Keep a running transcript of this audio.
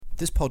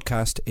This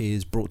podcast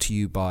is brought to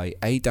you by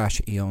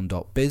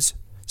a-eon.biz,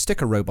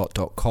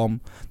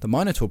 stickerrobot.com, the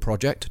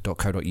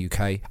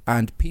minotaurproject.co.uk,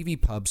 and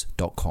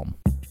pvpubs.com.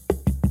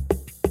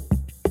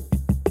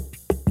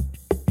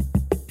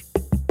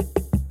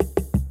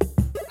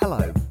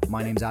 Hello,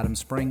 my name's Adam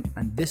Spring,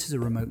 and this is a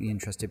Remotely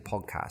Interested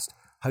podcast,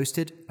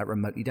 hosted at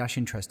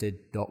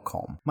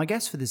remotely-interested.com. My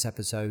guest for this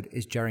episode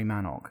is Jerry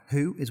Manock,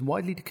 who is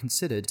widely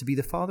considered to be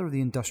the father of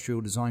the industrial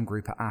design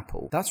group at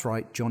Apple. That's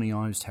right, Johnny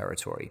Ives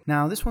territory.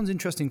 Now, this one's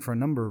interesting for a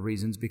number of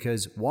reasons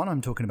because, one,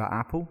 I'm talking about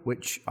Apple,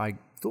 which I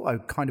thought I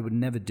kind of would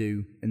never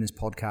do in this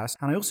podcast.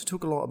 And I also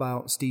talk a lot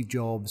about Steve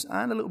Jobs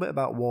and a little bit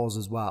about Woz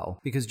as well,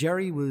 because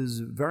Jerry was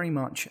very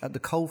much at the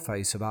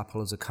coalface of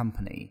Apple as a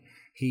company.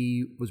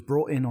 He was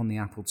brought in on the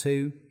Apple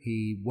II,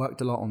 he worked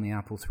a lot on the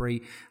Apple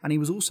III, and he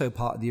was also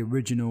part of the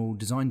original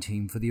design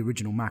team for the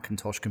original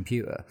Macintosh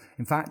computer.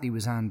 In fact, he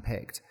was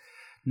handpicked.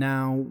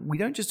 Now, we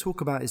don't just talk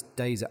about his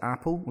days at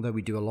Apple, although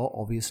we do a lot,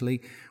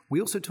 obviously.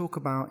 We also talk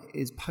about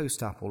his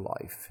post-Apple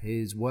life,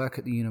 his work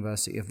at the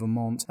University of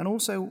Vermont, and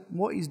also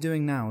what he's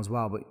doing now as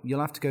well, but you'll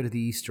have to go to the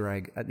Easter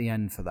egg at the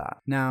end for that.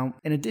 Now,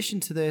 in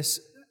addition to this,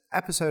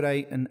 Episode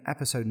 8 and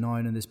Episode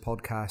 9 of this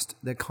podcast,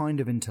 they're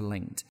kind of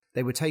interlinked.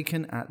 They were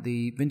taken at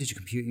the Vintage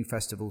Computing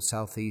Festival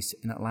Southeast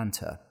in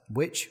Atlanta,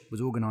 which was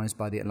organised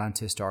by the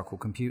Atlanta Historical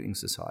Computing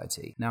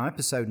Society. Now,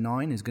 Episode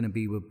 9 is going to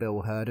be with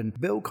Bill Hurd, and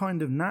Bill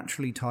kind of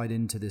naturally tied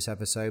into this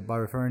episode by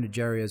referring to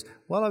Jerry as,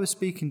 well, I was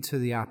speaking to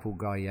the Apple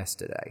guy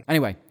yesterday.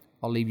 Anyway,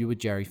 I'll leave you with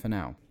Jerry for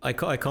now. I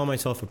call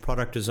myself a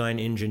product design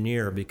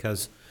engineer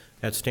because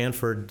at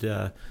Stanford,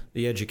 the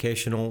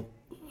educational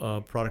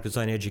product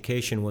design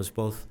education was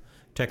both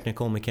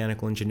technical,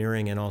 mechanical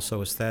engineering, and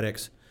also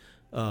aesthetics.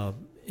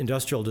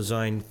 Industrial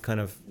design kind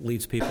of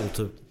leads people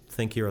to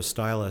think you're a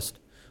stylist,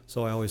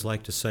 so I always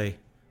like to say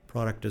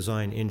product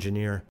design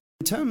engineer.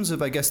 In terms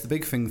of, I guess, the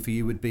big thing for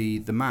you would be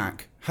the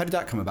Mac. How did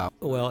that come about?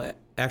 Well, it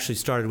actually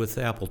started with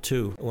the Apple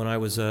II. When I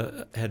was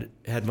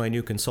had my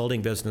new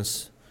consulting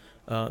business,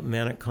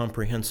 Manic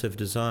Comprehensive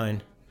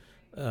Design,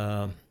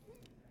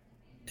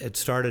 it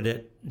started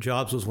at,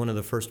 Jobs was one of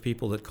the first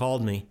people that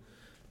called me,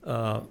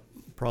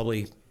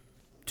 probably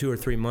 2 or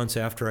 3 months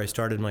after I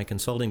started my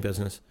consulting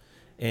business,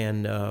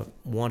 and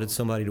wanted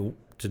somebody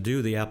to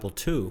do the Apple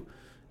II.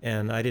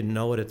 And I didn't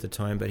know it at the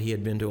time, but he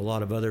had been to a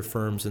lot of other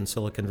firms in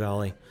Silicon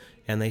Valley,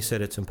 and they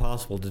said it's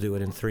impossible to do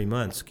it in 3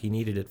 months. He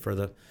needed it for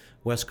the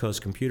West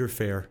Coast Computer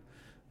Fair.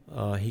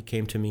 He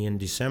came to me in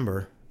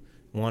December,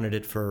 wanted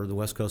it for the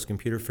West Coast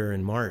Computer Fair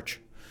in March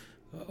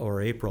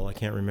or April, I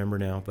can't remember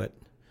now, but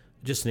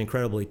just an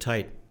incredibly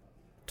tight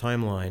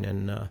timeline.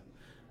 And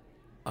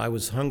I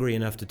was hungry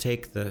enough to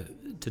take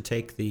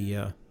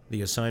the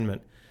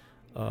assignment.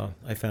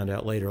 I found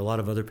out later a lot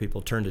of other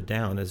people turned it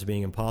down as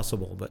being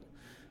impossible, but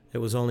it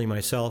was only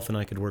myself, and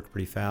I could work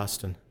pretty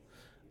fast. And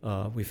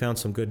we found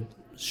some good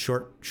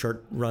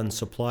short run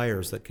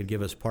suppliers that could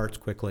give us parts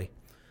quickly.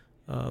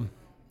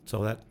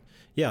 So that,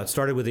 it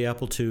started with the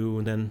Apple II,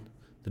 and then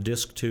the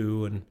Disk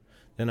II, and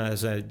then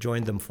as I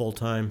joined them full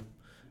time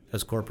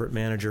as corporate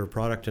manager of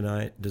product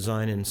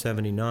design in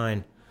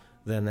 '79,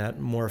 then that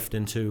morphed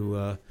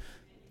into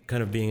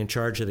kind of being in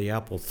charge of the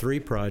Apple III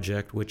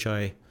project, which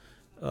I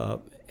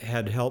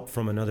had help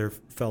from another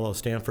fellow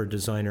Stanford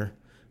designer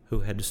who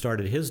had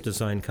started his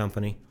design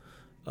company,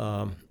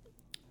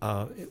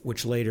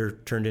 which later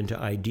turned into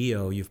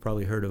IDEO. You've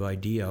probably heard of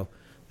IDEO.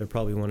 They're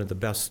probably one of the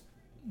best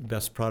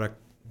product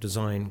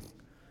design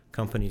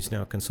companies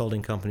now,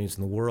 consulting companies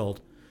in the world.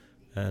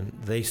 And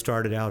they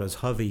started out as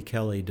Hovey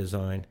Kelly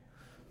Design.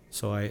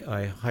 So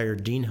I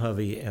hired Dean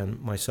Hovey and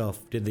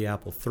myself did the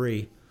Apple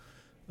III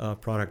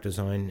product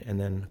design. And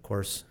then, of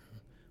course,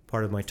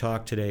 part of my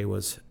talk today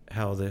was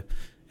how the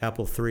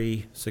Apple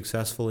III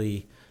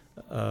successfully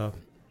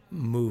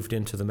moved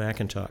into the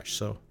Macintosh.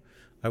 So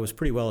I was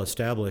pretty well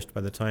established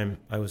by the time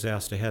I was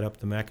asked to head up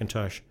the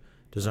Macintosh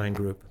design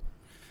group.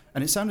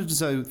 And it sounded as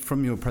though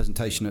from your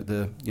presentation at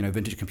the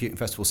Vintage Computing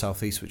Festival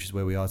Southeast, which is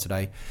where we are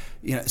today,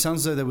 it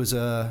sounds as though there was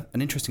an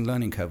interesting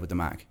learning curve with the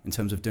Mac in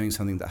terms of doing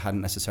something that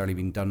hadn't necessarily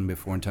been done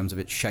before in terms of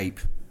its shape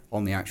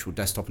on the actual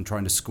desktop and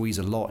trying to squeeze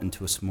a lot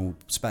into a small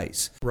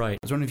space. Right. I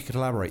was wondering if you could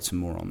elaborate some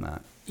more on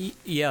that.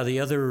 Yeah, the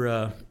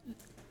other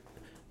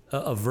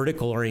a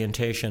vertical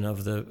orientation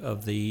of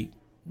the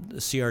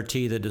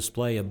CRT, the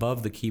display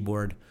above the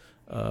keyboard.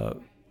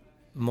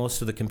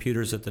 Most of the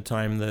computers at the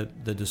time,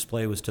 the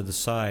display was to the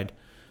side,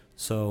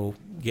 so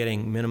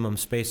getting minimum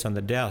space on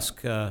the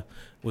desk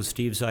was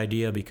Steve's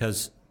idea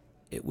because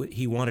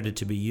he wanted it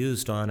to be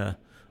used on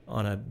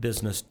a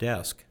business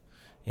desk.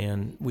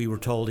 And we were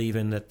told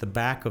even that the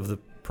back of the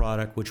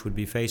product, which would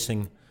be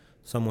facing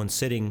someone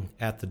sitting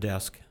at the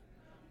desk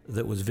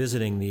that was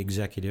visiting the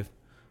executive,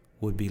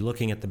 would be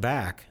looking at the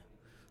back.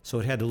 So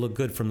it had to look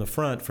good from the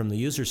front, from the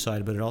user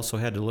side, but it also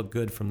had to look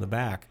good from the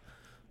back,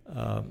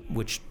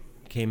 which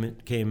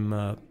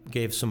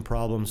gave some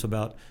problems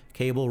about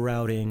cable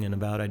routing and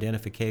about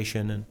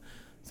identification and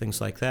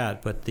things like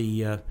that. But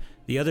the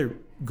other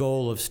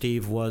goal of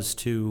Steve was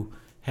to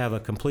have a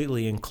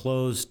completely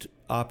enclosed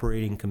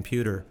operating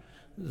computer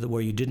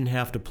where you didn't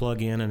have to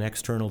plug in an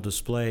external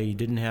display, you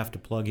didn't have to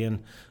plug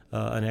in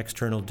an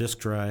external disk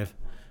drive,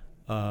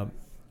 and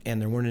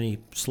there weren't any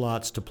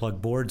slots to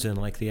plug boards in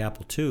like the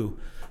Apple II,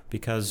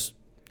 because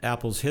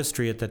Apple's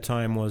history at that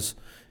time was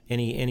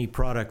any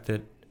product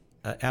that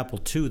Apple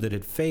II that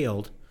had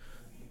failed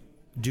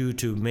due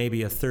to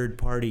maybe a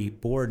third-party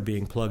board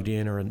being plugged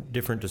in or a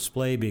different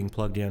display being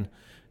plugged in,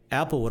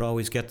 Apple would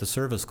always get the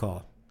service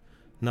call,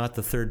 not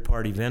the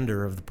third-party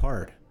vendor of the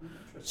part.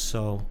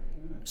 So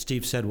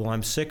Steve said, well,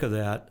 I'm sick of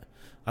that.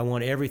 I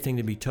want everything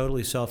to be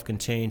totally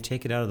self-contained,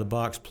 take it out of the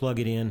box, plug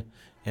it in,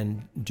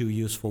 and do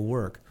useful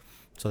work.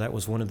 So that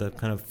was one of the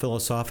kind of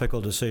philosophical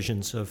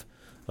decisions of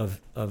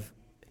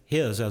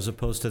his, as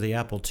opposed to the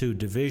Apple II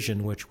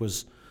division, which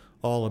was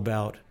all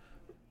about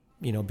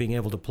being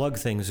able to plug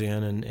things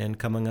in and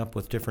coming up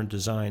with different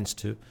designs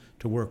to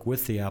work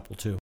with the Apple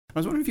II. I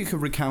was wondering if you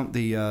could recount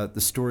the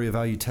story of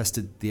how you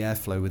tested the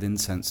airflow with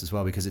Incense as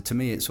well, because to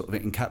me it sort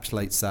of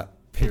encapsulates that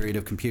period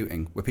of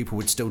computing where people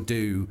would still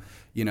do,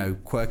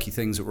 quirky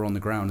things that were on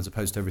the ground as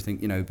opposed to everything,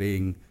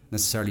 being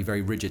necessarily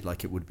very rigid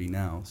like it would be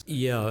now.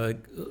 Yeah,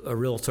 a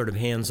real sort of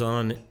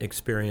hands-on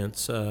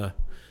experience.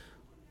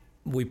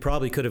 We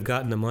probably could have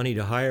gotten the money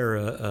to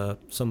hire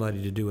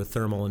somebody to do a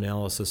thermal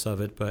analysis of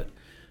it, but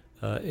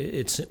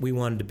we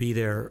wanted to be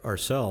there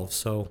ourselves.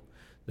 So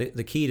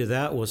the key to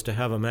that was to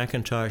have a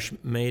Macintosh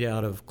made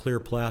out of clear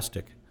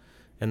plastic,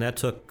 and that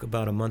took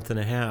about a month and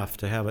a half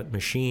to have it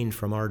machined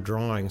from our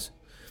drawings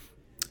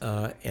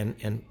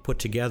and put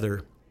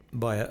together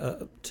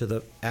to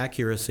the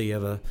accuracy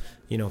of a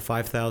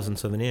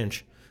 5/1000th of an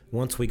inch.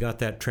 Once we got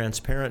that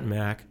transparent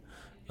Mac,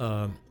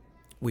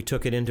 we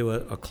took it into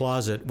a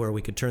closet where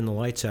we could turn the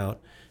lights out,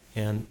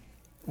 and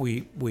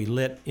we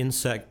lit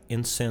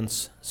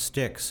incense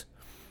sticks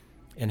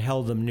and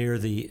held them near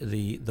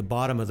the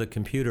bottom of the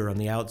computer on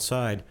the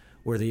outside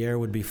where the air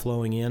would be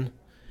flowing in,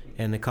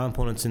 and the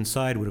components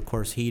inside would of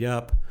course heat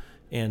up,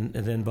 and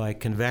then by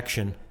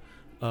convection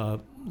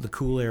the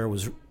cool air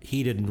was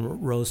heated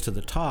and rose to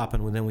the top,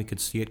 and then we could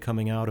see it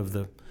coming out of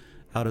the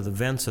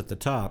vents at the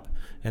top,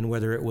 and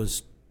whether it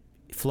was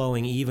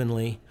flowing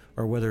evenly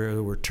or whether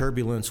there were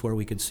turbulence where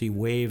we could see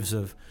waves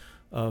of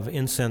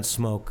incense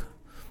smoke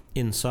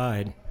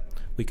inside,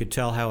 we could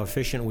tell how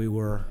efficient we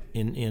were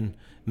in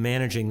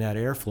managing that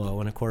airflow.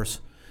 And of course,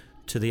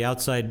 to the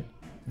outside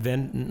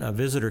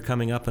visitor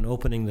coming up and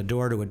opening the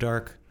door to a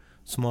dark,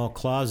 small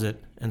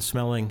closet and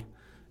smelling,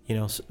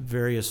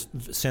 various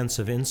scents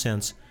of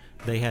incense,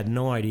 they had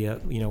no idea,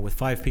 with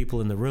 5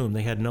 people in the room,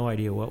 they had no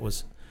idea what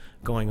was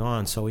going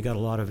on. So we got a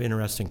lot of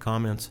interesting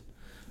comments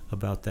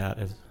about that.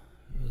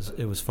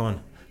 It was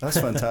fun. That's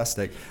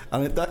fantastic.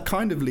 And that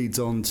kind of leads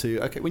on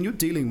to, okay, when you're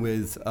dealing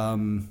with,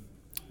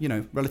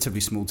 relatively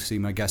small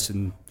team, I guess,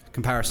 in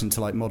comparison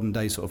to like modern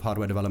day sort of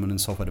hardware development and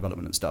software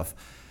development and stuff,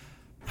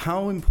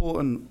 how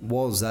important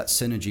was that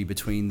synergy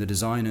between the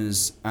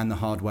designers and the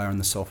hardware and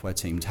the software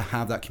team to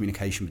have that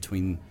communication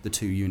between the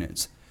two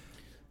units?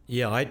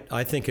 Yeah,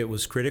 I think it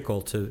was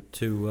critical to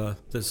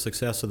the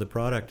success of the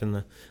product,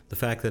 and the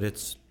fact that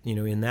it's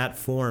in that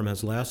form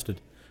has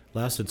lasted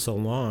so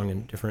long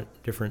in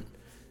different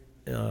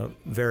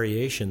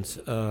variations.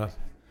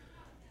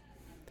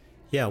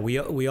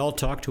 We all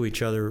talked to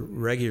each other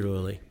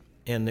regularly,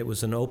 and it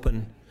was an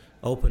open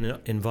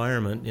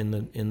environment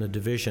in the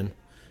division,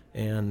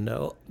 and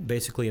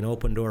basically an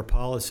open door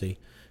policy,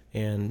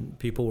 and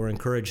people were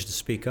encouraged to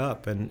speak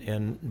up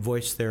and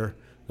voice their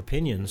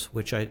opinions,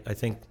 which I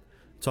think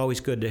it's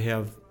always good to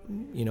have,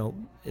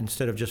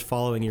 instead of just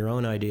following your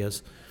own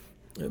ideas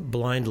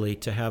blindly,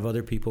 to have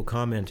other people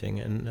commenting.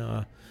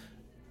 And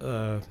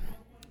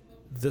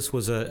this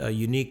was a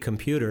unique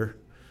computer,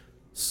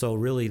 so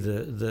really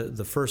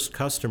the first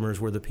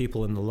customers were the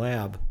people in the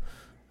lab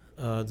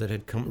that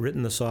had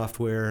written the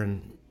software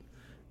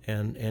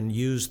and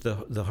used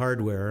the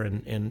hardware,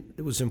 and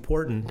it was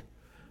important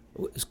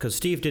because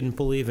Steve didn't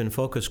believe in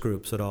focus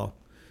groups at all.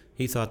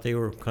 He thought they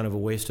were kind of a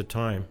waste of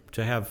time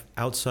to have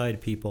outside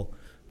people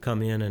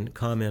come in and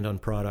comment on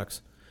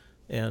products,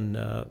 and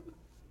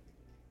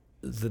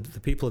the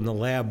people in the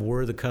lab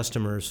were the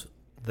customers.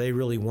 They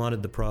really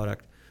wanted the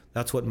product.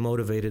 That's what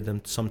motivated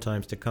them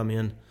sometimes to come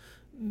in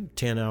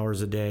 10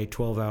 hours a day,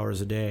 12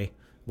 hours a day,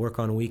 work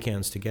on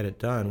weekends to get it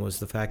done, was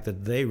the fact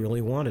that they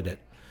really wanted it,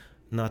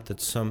 not that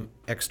some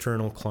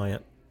external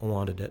client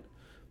wanted it.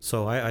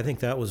 So I think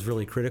that was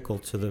really critical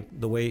to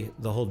the way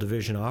the whole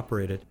division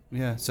operated.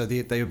 Yeah, so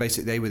they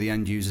were the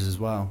end users as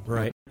well.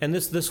 Right. And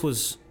this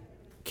was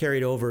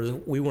carried over.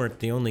 We weren't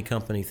the only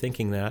company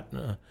thinking that.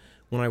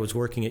 When I was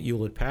working at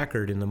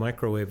Hewlett-Packard in the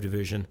microwave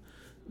division,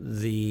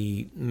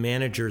 the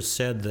managers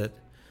said that,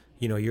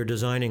 you're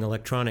designing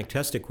electronic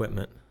test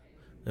equipment.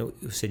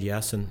 We said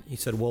yes, and he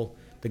said, well,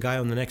 the guy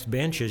on the next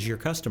bench is your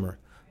customer.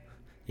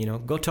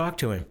 Go talk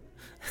to him.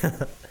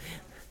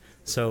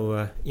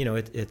 So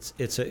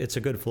it's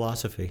a good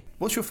philosophy.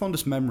 What's your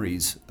fondest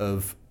memories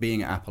of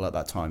being at Apple at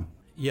that time?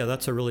 Yeah,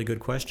 that's a really good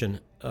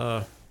question.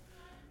 I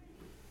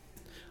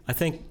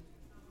think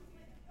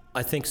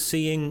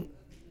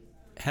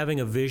having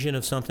a vision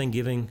of something,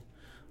 giving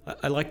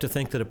I like to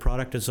think that a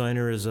product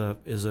designer is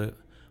a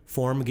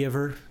form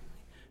giver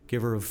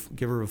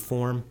of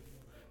form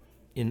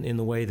in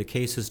the way the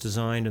case is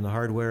designed and the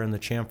hardware and the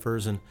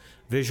chamfers, and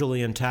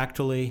visually and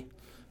tactily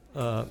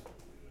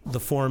the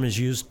form is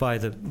used by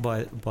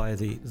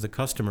the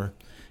customer.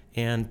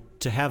 And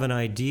to have an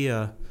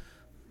idea,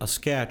 a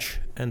sketch,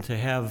 and to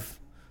have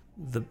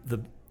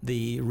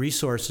the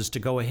resources to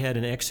go ahead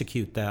and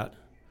execute that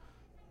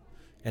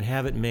and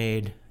have it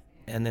made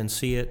and then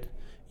see it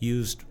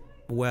used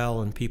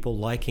well and people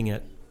liking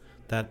it,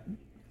 that's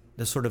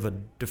sort of a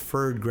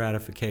deferred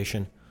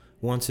gratification.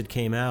 Once it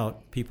came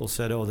out, people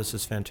said, oh, this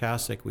is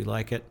fantastic, we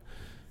like it,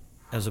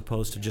 as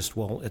opposed to just,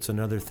 well, it's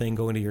another thing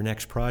going to your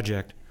next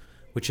project,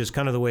 which is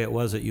kind of the way it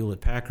was at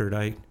Hewlett-Packard.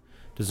 I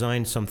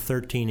designed some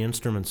 13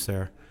 instruments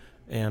there,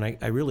 and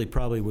I really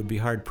probably would be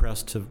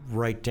hard-pressed to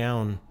write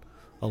down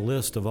a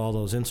list of all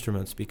those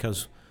instruments,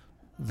 because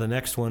the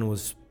next one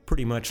was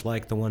pretty much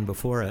like the one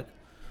before it,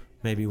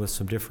 maybe with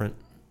some different,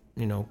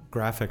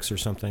 graphics or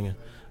something.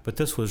 But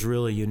this was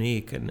really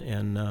unique,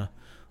 and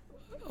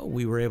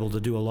we were able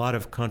to do a lot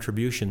of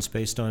contributions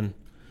based on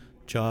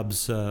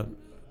Jobs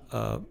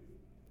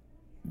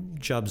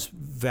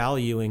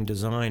valuing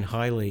design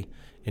highly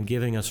and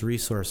giving us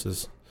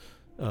resources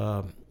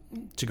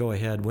to go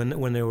ahead.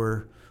 When there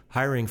were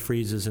hiring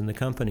freezes in the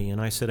company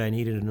and I said I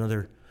needed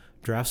another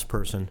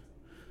draftsperson,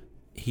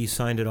 he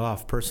signed it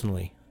off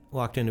personally.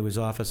 Walked into his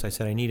office, I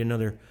said, I need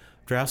another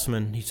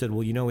draftsman. He said,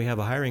 well, we have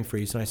a hiring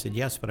freeze. And I said,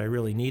 yes, but I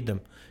really need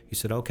them. He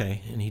said,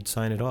 okay, and he'd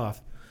sign it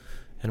off.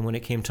 And when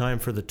it came time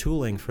for the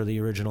tooling for the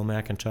original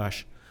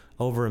Macintosh,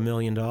 over $1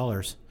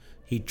 million,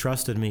 he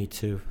trusted me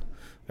to.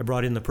 I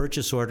brought in the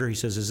purchase order. He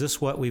says, is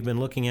this what we've been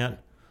looking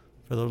at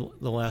for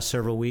the last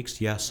several weeks?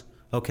 Yes.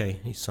 Okay,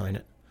 he signed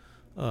it.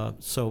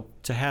 So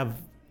to have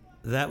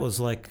that was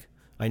like,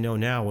 I know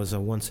now, was a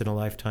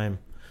once-in-a-lifetime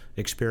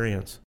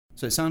experience.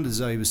 So it sounded as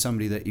though he was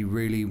somebody that he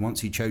really, once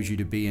he chose you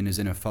to be in his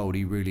inner fold,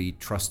 he really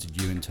trusted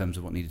you in terms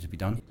of what needed to be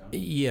done?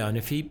 Yeah, and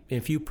if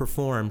you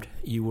performed,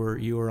 you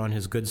were on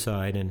his good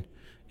side,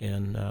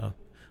 and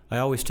I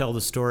always tell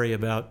the story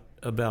about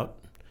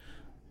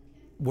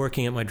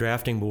working at my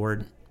drafting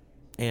board,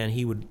 and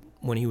he would,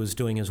 when he was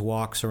doing his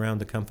walks around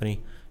the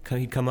company,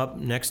 he'd come up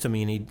next to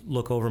me and he'd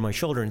look over my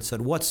shoulder and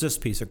said, "What's this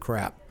piece of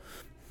crap?"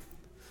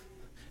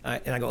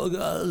 And I go,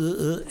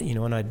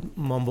 and I'd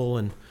mumble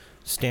and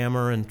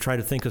stammer and try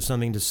to think of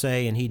something to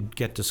say, and he'd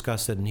get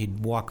disgusted and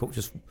he'd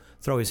just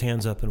throw his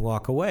hands up and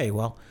walk away.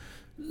 Well,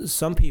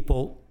 some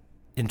people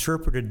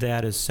interpreted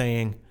that as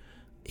saying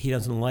he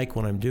doesn't like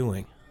what I'm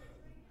doing.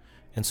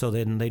 And so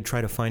then they'd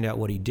try to find out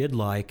what he did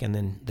like, and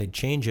then they'd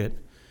change it.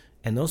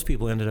 And those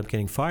people ended up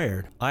getting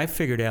fired. I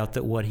figured out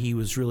that what he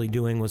was really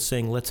doing was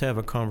saying, let's have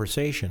a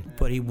conversation.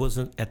 But he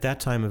wasn't, at that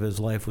time of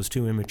his life, was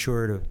too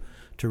immature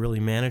to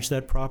really manage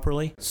that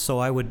properly. So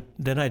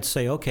I'd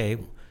say, okay,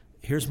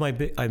 here's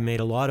I made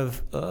a lot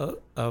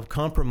of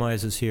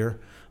compromises here.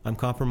 I'm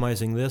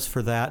compromising this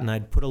for that, and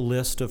I'd put a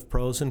list of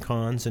pros and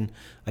cons, and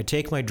I'd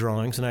take my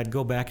drawings, and I'd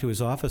go back to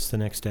his office the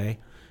next day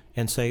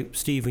and say,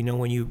 Steve,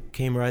 when you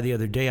came by the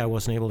other day, I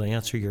wasn't able to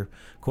answer your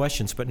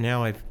questions, but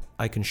now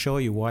I can show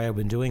you why I've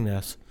been doing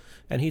this.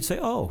 And he'd say,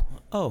 oh,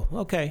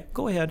 okay,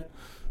 go ahead.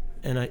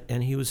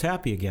 And he was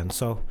happy again.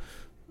 So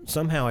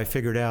somehow I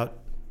figured out,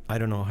 I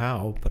don't know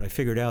how, but I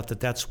figured out that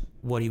that's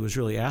what he was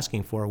really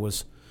asking for,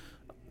 was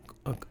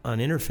an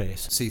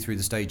interface. See through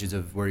the stages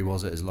of where he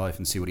was at his life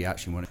and see what he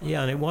actually wanted.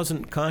 Yeah, and it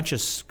wasn't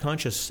conscious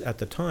at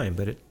the time,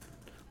 but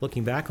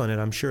looking back on it,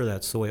 I'm sure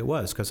that's the way it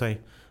was, because I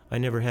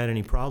never had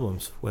any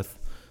problems with,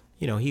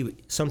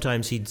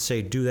 sometimes he'd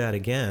say, do that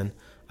again.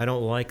 I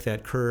don't like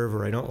that curve,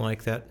 or I don't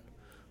like that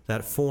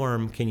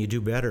form. Can you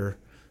do better?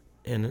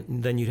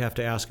 And then you'd have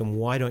to ask him,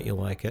 why don't you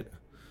like it?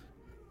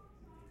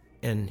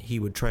 And he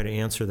would try to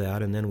answer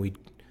that, and then we'd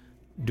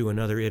do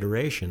another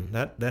iteration.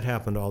 That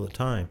happened all the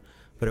time.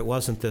 But it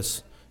wasn't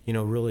this,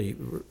 really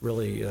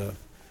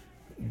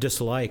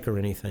dislike or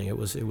anything. It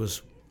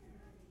was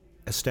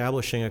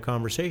establishing a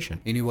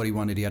conversation. He knew what he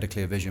wanted. He had a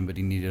clear vision, but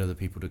he needed other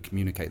people to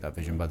communicate that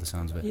vision by the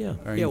sounds of it.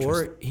 Yeah,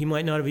 or he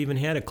might not have even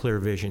had a clear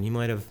vision. He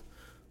might have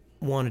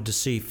wanted to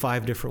see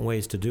 5 different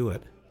ways to do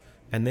it.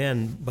 And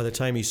then by the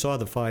time he saw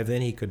the 5,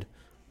 then he could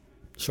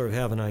sort of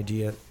have an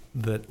idea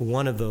that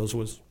one of those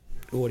was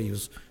what he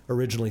was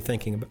originally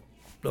thinking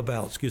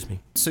about. Excuse me.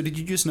 So did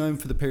you just know him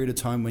for the period of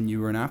time when you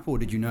were in Apple, or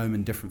did you know him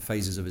in different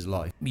phases of his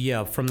life?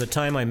 Yeah, from the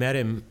time I met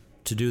him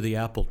to do the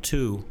Apple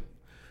II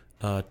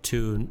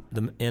to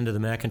the end of the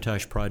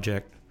Macintosh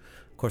project.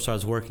 Of course, I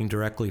was working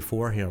directly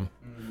for him,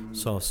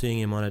 so seeing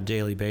him on a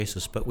daily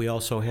basis. But we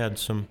also had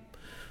some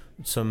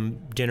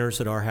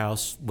dinners at our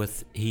house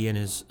with he and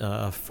his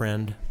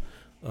friend.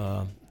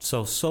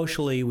 So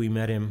socially, we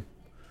met him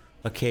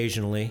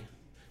occasionally.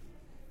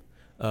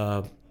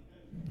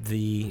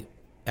 The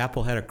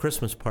Apple had a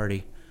Christmas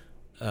party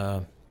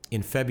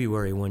in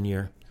February one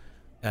year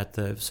at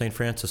the St.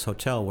 Francis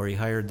Hotel, where he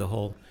hired the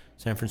whole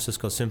San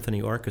Francisco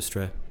Symphony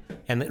Orchestra.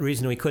 And the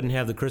reason we couldn't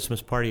have the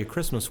Christmas party at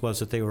Christmas was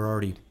that they were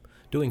already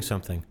doing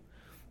something.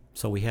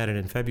 So we had it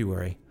in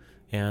February.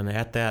 And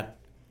at that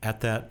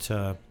at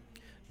that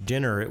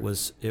dinner, it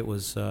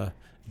was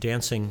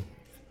dancing,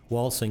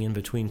 waltzing in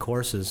between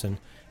courses, and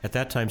at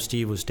that time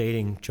Steve was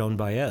dating Joan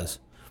Baez.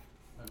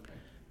 Okay.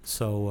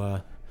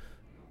 So,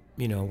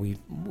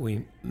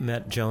 we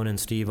met Joan and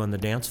Steve on the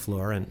dance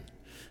floor and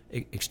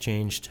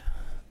exchanged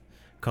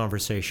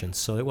conversations.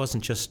 So it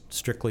wasn't just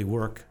strictly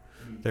work.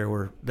 There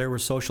were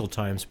social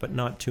times, but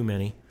not too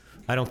many.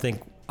 I don't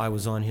think I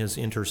was on his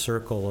inner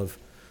circle of,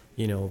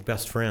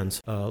 best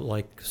friends,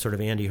 like sort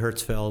of Andy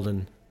Hertzfeld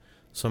and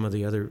some of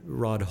the other,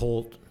 Rod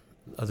Holt,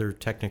 other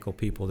technical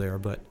people there,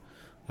 but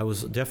I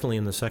was definitely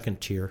in the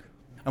second tier.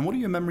 And what are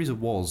your memories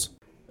of Woz?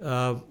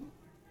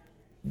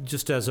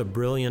 Just as a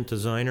brilliant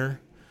designer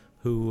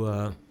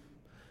who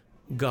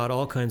got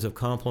all kinds of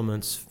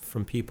compliments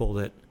from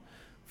people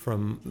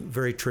from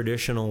very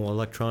traditional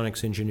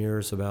electronics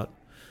engineers about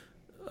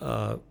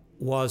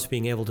Woz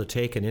being able to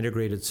take an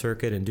integrated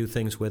circuit and do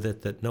things with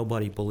it that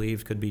nobody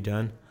believed could be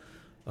done.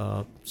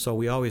 So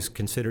we always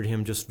considered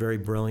him just very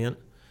brilliant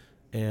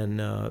and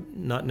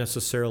not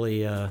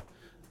necessarily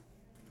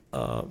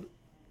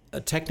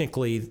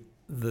technically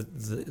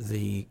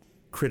the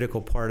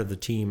critical part of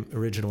the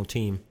original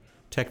team,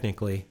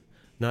 technically,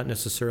 not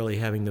necessarily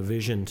having the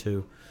vision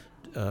to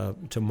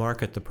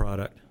market the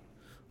product.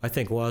 I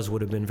think Woz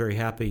would have been very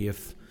happy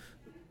if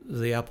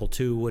the Apple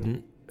II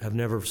wouldn't have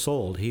never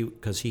sold,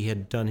 because he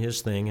had done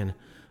his thing and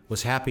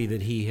was happy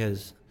that he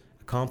has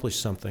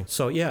accomplished something.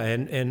 So yeah,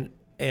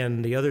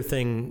 and the other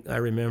thing I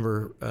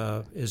remember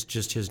is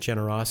just his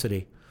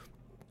generosity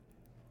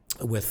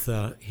with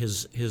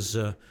his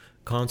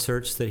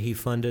concerts that he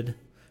funded,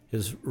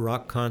 his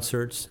rock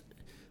concerts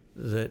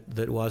that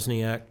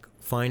Wozniak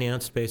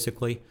financed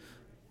basically,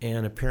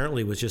 and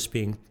apparently was just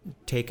being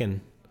taken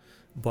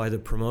by the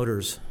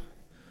promoters.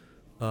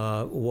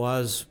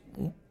 Woz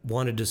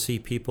wanted to see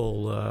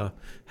people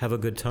have a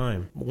good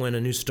time. When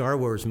a new Star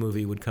Wars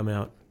movie would come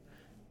out,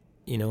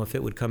 if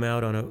it would come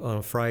out on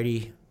a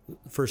Friday,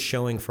 first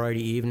showing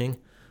Friday evening,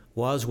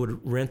 Woz would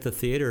rent the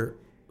theater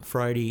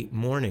Friday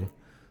morning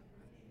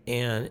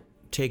and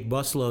take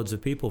busloads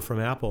of people from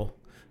Apple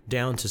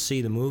down to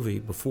see the movie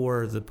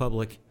before the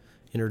public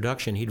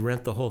introduction. He'd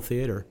rent the whole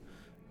theater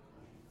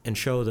and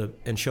show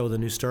the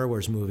new Star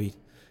Wars movie,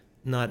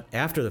 not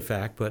after the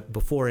fact, but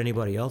before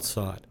anybody else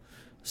saw it.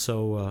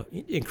 So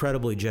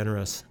incredibly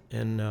generous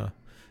and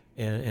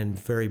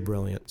very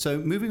brilliant. So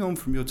moving on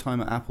from your time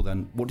at Apple,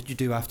 then, what did you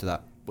do after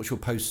that? What's your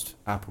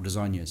post-Apple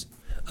design years?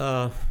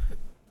 Well,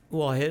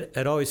 I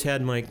had always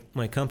had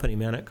my company,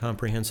 Manic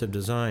Comprehensive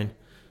Design,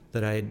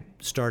 that I had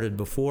started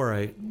before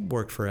I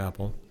worked for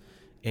Apple,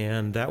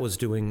 and that was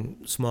doing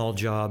small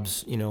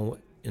jobs, in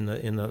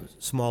the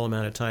small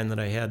amount of time that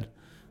I had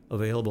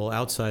available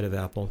outside of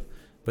Apple.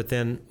 But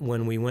then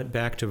when we went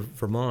back to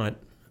Vermont,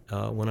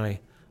 when I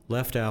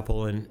left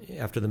Apple and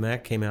after the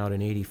Mac came out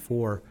in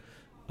 '84,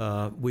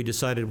 we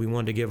decided we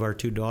wanted to give our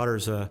two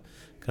daughters a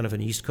kind of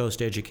an East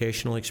Coast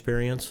educational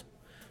experience.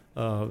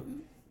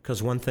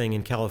 Because one thing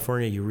in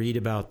California, you read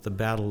about the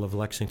Battle of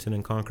Lexington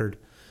and Concord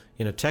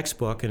in a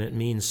textbook, and it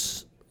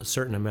means a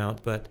certain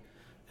amount, but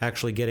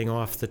actually getting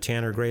off the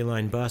Tanner Gray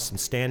Line bus and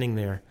standing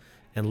there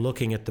and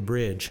looking at the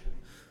bridge,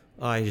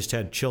 I just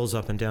had chills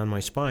up and down my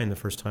spine the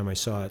first time I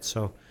saw it.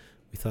 So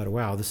we thought,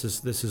 wow, this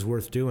is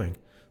worth doing.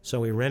 So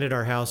we rented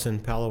our house in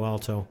Palo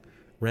Alto,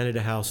 rented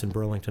a house in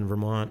Burlington,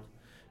 Vermont,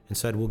 and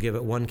said we'll give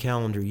it 1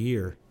 calendar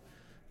year.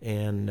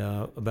 And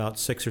about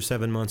 6 or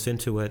 7 months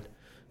into it,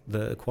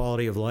 the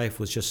quality of life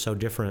was just so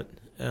different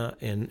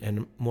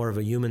and more of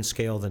a human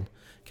scale than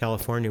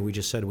California. We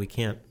just said we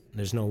can't,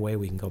 there's no way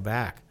we can go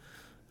back.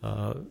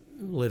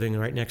 Living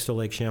right next to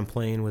Lake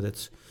Champlain with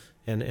its,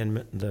 and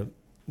the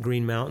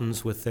Green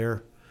Mountains with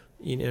their,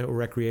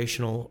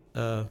 recreational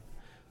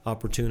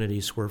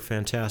opportunities were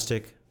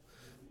fantastic.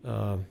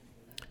 The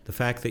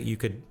fact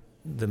that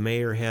the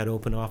mayor had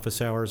open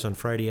office hours on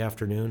Friday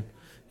afternoon.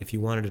 If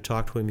you wanted to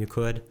talk to him, you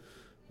could.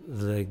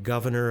 The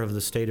governor of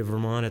the state of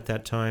Vermont at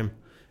that time,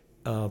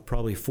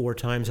 probably 4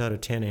 times out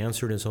of 10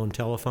 answered his own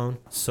telephone.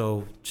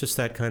 So just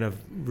that kind of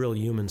real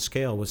human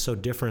scale was so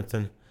different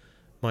than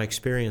my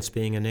experience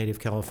being a native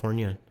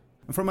Californian.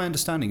 And from my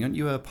understanding, aren't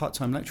you a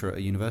part-time lecturer at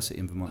a university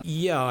in Vermont?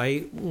 Yeah,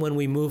 when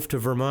we moved to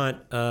Vermont,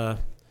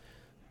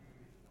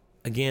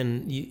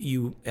 again,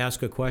 you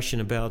ask a question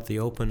about the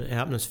open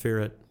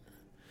atmosphere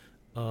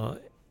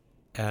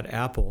at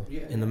Apple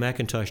in the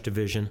Macintosh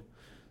division.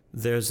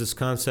 There's this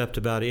concept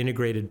about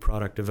integrated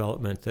product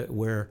development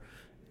where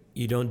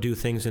you don't do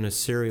things in a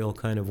serial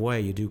kind of way.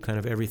 You do kind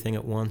of everything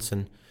at once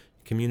and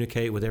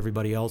communicate with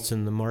everybody else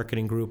in the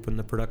marketing group and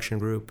the production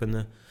group,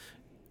 and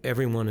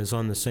everyone is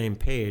on the same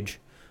page.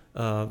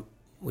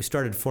 We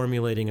started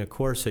formulating a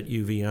course at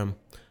UVM,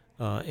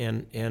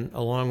 and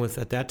along with,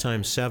 at that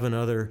time, 7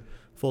 other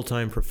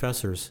full-time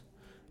professors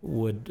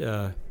would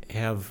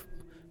have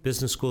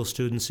business school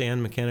students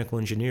and mechanical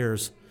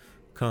engineers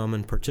come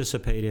and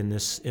participate in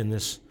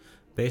this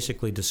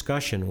basically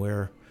discussion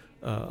where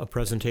a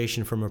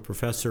presentation from a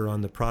professor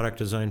on the product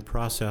design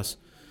process,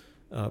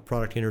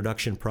 product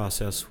introduction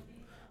process,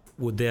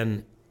 would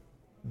then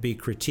be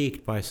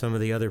critiqued by some of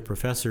the other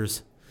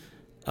professors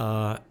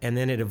And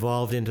then it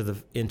evolved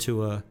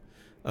into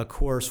a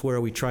course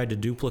where we tried to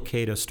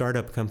duplicate a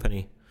startup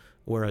company,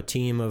 where a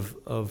team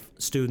of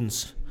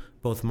students,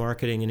 both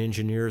marketing and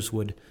engineers,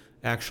 would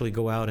actually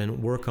go out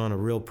and work on a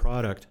real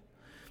product.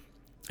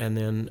 And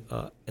then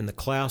and the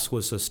class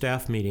was a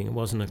staff meeting. It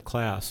wasn't a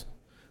class.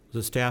 It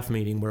was a staff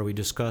meeting where we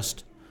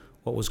discussed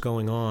what was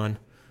going on.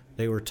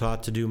 They were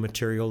taught to do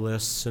material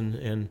lists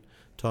and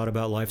taught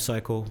about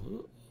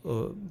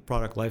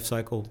product life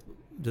cycle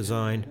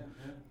design.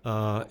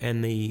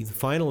 And the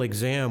final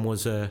exam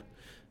was a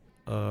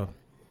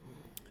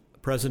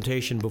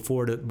presentation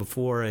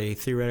before a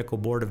theoretical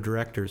board of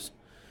directors.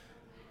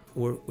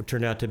 It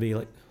turned out to be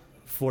like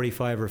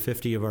 45 or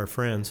 50 of our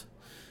friends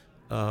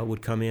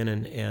would come in,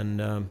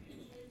 and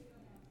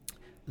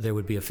there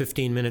would be a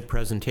 15-minute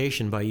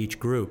presentation by each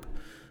group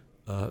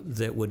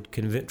that would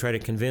try to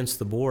convince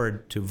the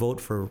board to vote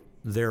for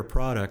their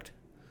product,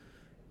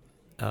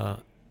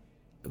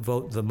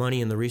 vote the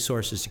money and the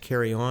resources to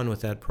carry on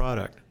with that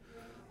product.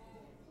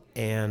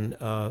 And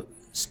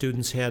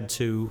students had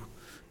to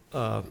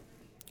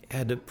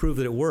prove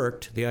that it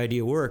worked, the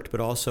idea worked, but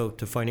also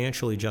to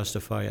financially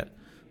justify it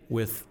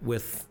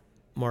with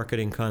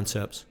marketing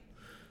concepts.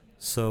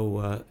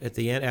 So at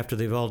the end, after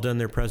they've all done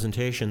their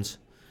presentations,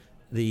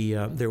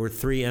 there were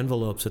 3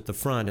 envelopes at the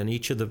front, and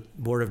each of the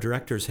board of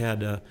directors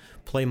had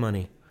play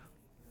money,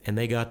 and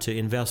they got to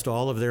invest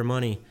all of their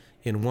money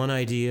in one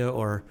idea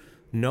or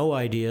no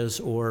ideas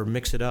or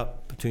mix it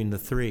up between the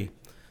 3.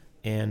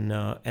 And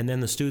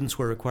then the students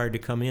were required to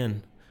come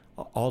in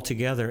all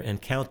together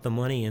and count the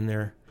money in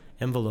their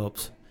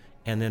envelopes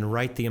and then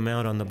write the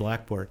amount on the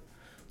blackboard.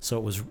 So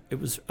it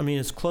was I mean,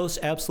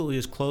 absolutely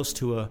as close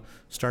to a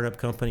startup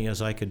company as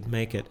I could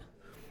make it.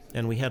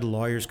 And we had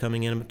lawyers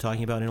coming in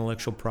talking about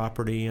intellectual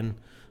property, and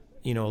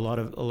a lot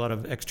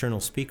of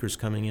external speakers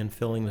coming in,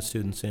 filling the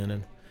students in,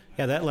 and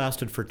yeah, that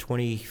lasted for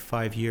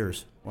 25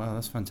 years. Wow,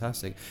 that's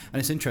fantastic.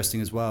 And it's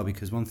interesting as well,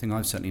 because one thing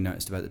I've certainly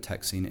noticed about the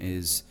tech scene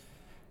is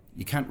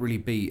you can't really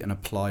beat an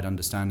applied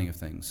understanding of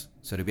things.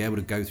 So to be able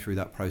to go through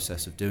that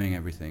process of doing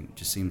everything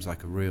just seems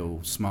like a real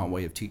smart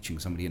way of teaching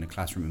somebody in a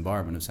classroom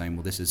environment, of saying,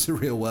 well, this is the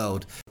real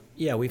world.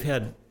 Yeah, we've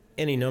had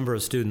any number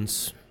of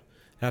students,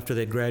 after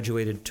they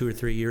graduated 2 or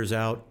 3 years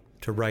out,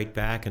 to write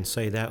back and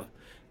say that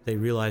they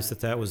realized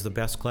that was the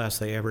best class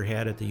they ever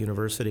had at the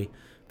university,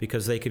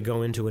 because they could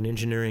go into an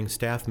engineering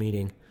staff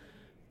meeting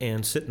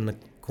and sit in the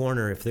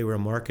corner if they were a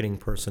marketing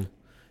person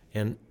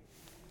and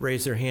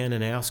raise their hand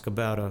and ask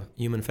about a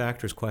human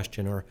factors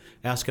question or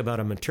ask about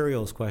a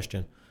materials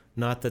question.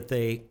 Not that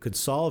they could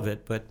solve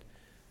it, but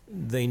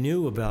they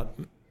knew about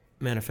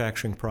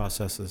manufacturing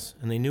processes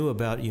and they knew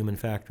about human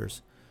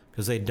factors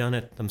because they'd done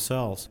it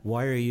themselves.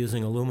 Why are you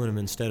using aluminum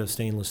instead of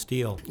stainless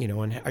steel?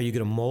 And are you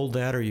going to mold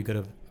that, or are you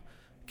going to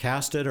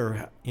cast it,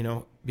 or,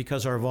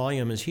 because our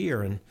volume is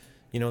here, and,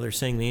 they're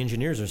saying, the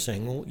engineers are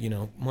saying,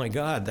 well, my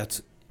God,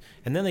 that's...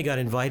 And then they got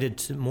invited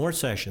to more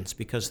sessions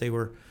because they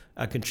were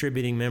a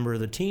contributing member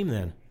of the team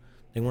then.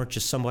 They weren't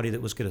just somebody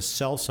that was going to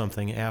sell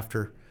something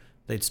after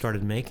they'd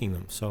started making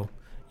them. So,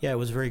 yeah, it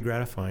was very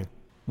gratifying.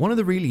 One of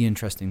the really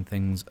interesting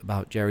things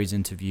about Jerry's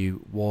interview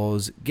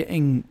was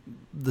getting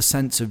the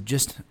sense of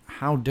just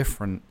how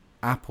different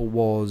Apple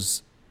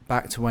was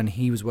back to when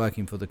he was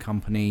working for the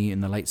company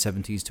in the late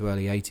 70s to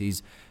early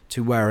 80s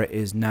to where it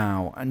is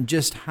now, and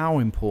just how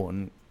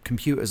important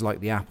computers like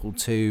the Apple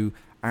II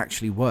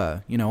actually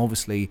were.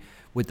 Obviously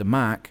with the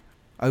Mac,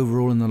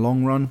 overall in the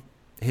long run,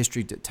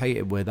 history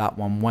dictated where that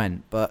one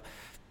went. But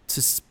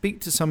to speak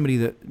to somebody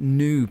that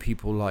knew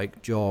people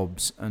like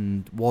Jobs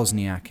and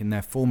Wozniak in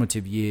their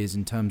formative years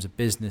in terms of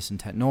business and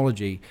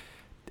technology,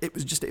 it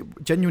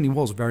genuinely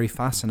was very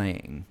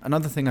fascinating.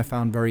 Another thing I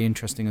found very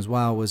interesting as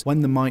well was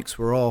when the mics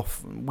were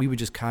off, we were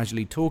just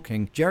casually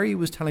talking. Jerry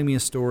was telling me a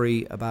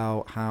story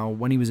about how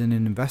when he was in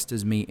an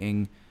investors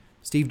meeting,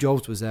 Steve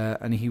Jobs was there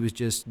and he was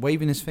just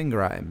waving his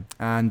finger at him.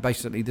 And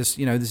basically this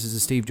is the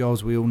Steve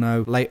Jobs we all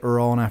know. Later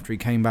on, after he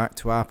came back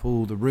to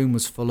Apple, the room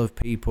was full of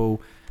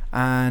people.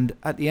 And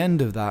at the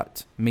end of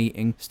that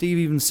meeting, Steve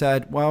even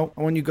said, well,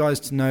 I want you guys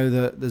to know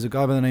that there's a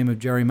guy by the name of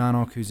Jerry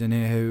Manock who's in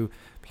here who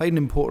played an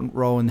important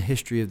role in the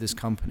history of this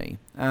company.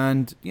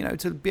 And,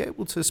 to be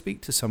able to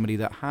speak to somebody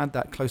that had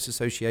that close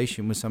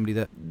association with somebody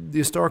that the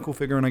historical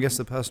figure and I guess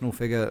the personal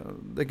figure,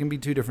 they can be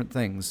two different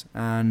things.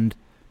 And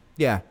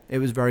yeah, it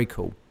was very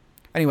cool.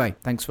 Anyway,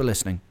 thanks for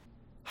listening.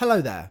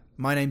 Hello there,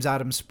 my name's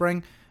Adam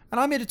Spring, and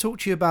I'm here to talk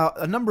to you about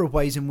a number of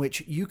ways in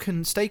which you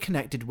can stay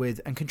connected with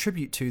and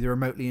contribute to the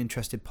Remotely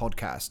Interested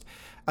podcast.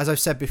 As I've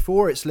said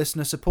before, it's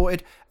listener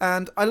supported,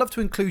 and I love to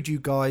include you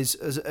guys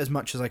as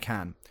much as I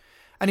can.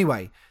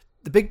 Anyway,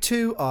 the big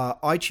two are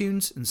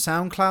iTunes and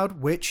SoundCloud,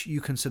 which you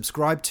can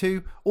subscribe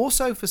to.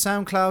 Also for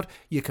SoundCloud,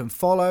 you can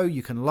follow,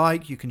 you can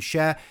like, you can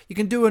share, you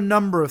can do a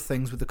number of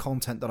things with the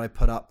content that I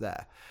put up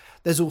there.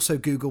 There's also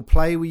Google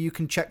Play where you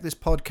can check this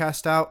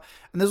podcast out,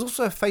 and there's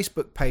also a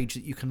Facebook page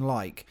that you can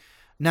like.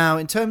 Now,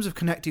 in terms of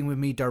connecting with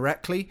me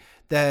directly,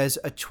 there's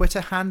a Twitter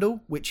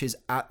handle, which is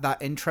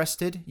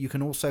 @thatinterested. You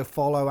can also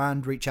follow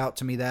and reach out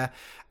to me there.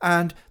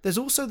 And there's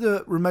also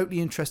the remotely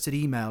interested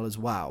email as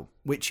well,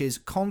 which is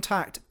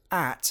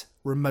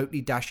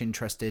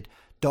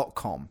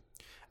contact@remotely-interested.com.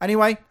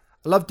 Anyway,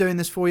 I love doing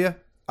this for you.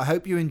 I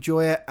hope you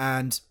enjoy it,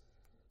 and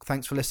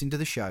thanks for listening to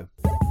the show.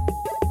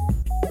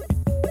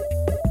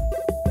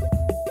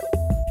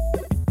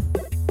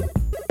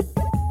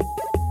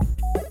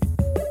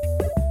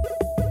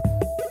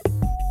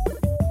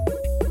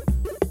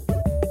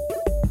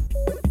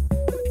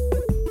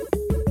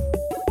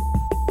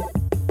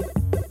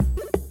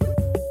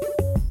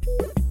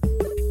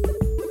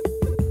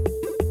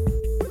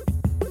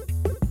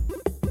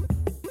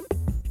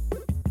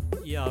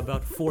 Yeah,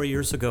 about 4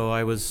 years ago,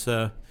 I was,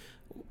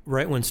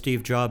 right when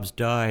Steve Jobs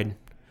died,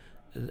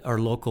 our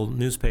local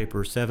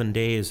newspaper, 7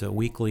 Days, a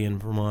weekly in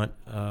Vermont,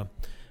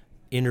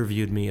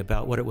 interviewed me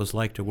about what it was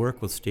like to work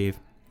with Steve.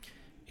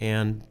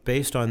 And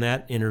based on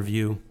that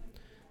interview,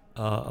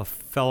 a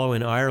fellow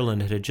in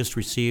Ireland had just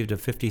received a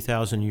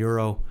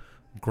 €50,000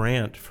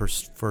 grant for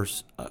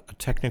a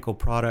technical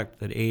product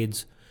that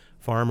aids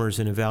farmers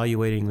in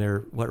evaluating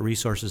what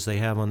resources they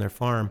have on their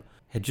farm.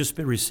 Had just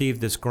received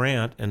this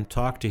grant and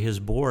talked to his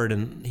board,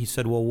 and he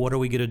said, well, what are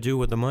we going to do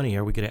with the money?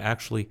 Are we going to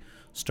actually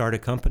start a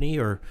company,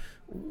 or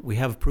we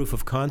have proof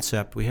of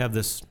concept? We have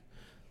this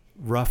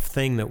rough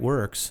thing that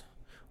works.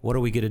 What are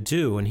we going to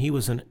do? And he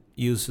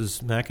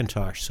uses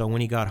Macintosh. So when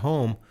he got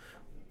home,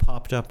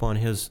 popped up on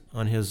his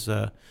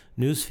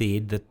news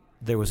feed that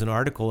there was an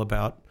article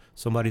about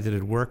somebody that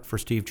had worked for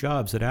Steve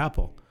Jobs at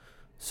Apple.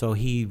 So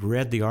he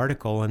read the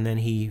article, and then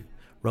he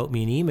wrote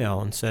me an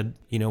email and said,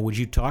 would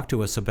you talk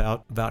to us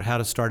about how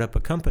to start up a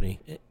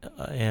company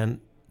and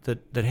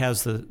that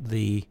has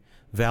the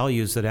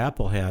values that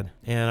Apple had.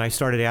 And I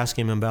started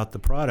asking him about the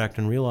product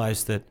and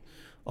realized that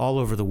all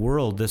over the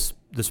world, this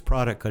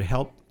product could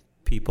help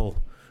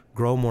people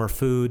grow more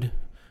food,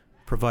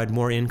 provide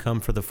more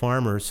income for the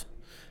farmers.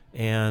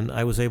 And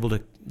I was able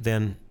to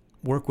then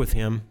work with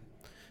him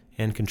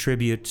and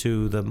contribute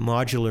to the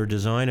modular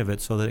design of it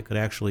so that it could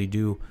actually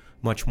do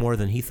much more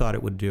than he thought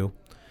it would do.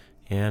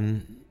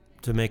 And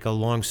to make a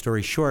long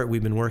story short,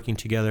 we've been working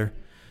together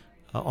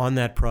on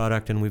that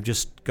product, and we've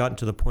just gotten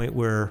to the point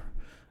where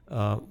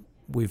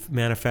we've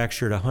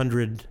manufactured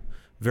 100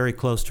 very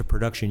close to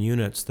production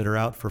units that are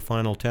out for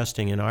final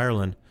testing in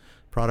Ireland.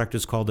 The product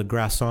is called the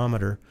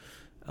Grassometer.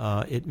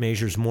 It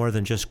measures more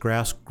than just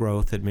grass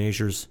growth. It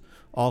measures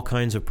all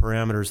kinds of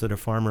parameters that a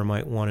farmer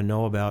might want to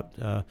know about,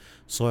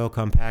 soil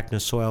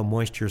compactness, soil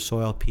moisture,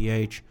 soil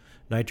pH,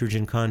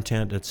 nitrogen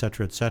content, et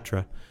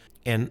cetera,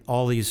 and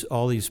all these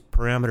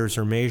parameters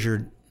are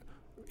measured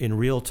in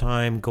real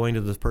time, going to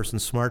the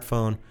person's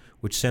smartphone,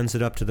 which sends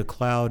it up to the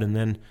cloud and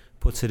then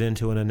puts it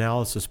into an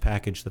analysis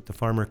package that the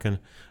farmer can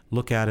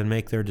look at and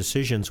make their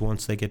decisions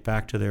once they get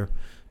back to their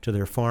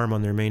farm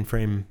on their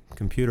mainframe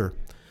computer.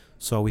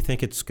 So we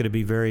think it's going to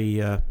be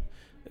very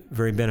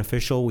very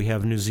beneficial. We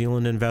have New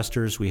Zealand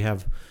investors, we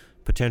have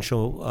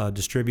potential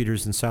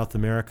distributors in South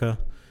America,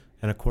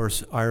 and of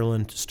course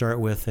Ireland to start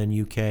with, and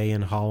UK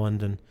and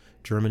Holland and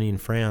Germany and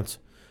France.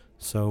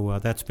 So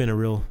that's been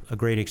a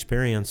great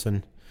experience,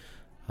 and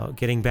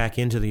getting back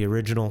into the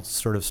original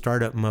sort of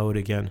startup mode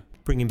again,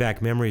 bringing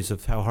back memories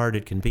of how hard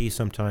it can be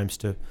sometimes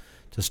to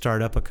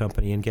start up a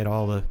company and get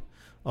all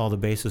the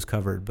bases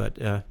covered. But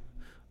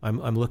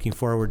I'm looking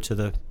forward to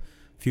the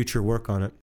future work on it.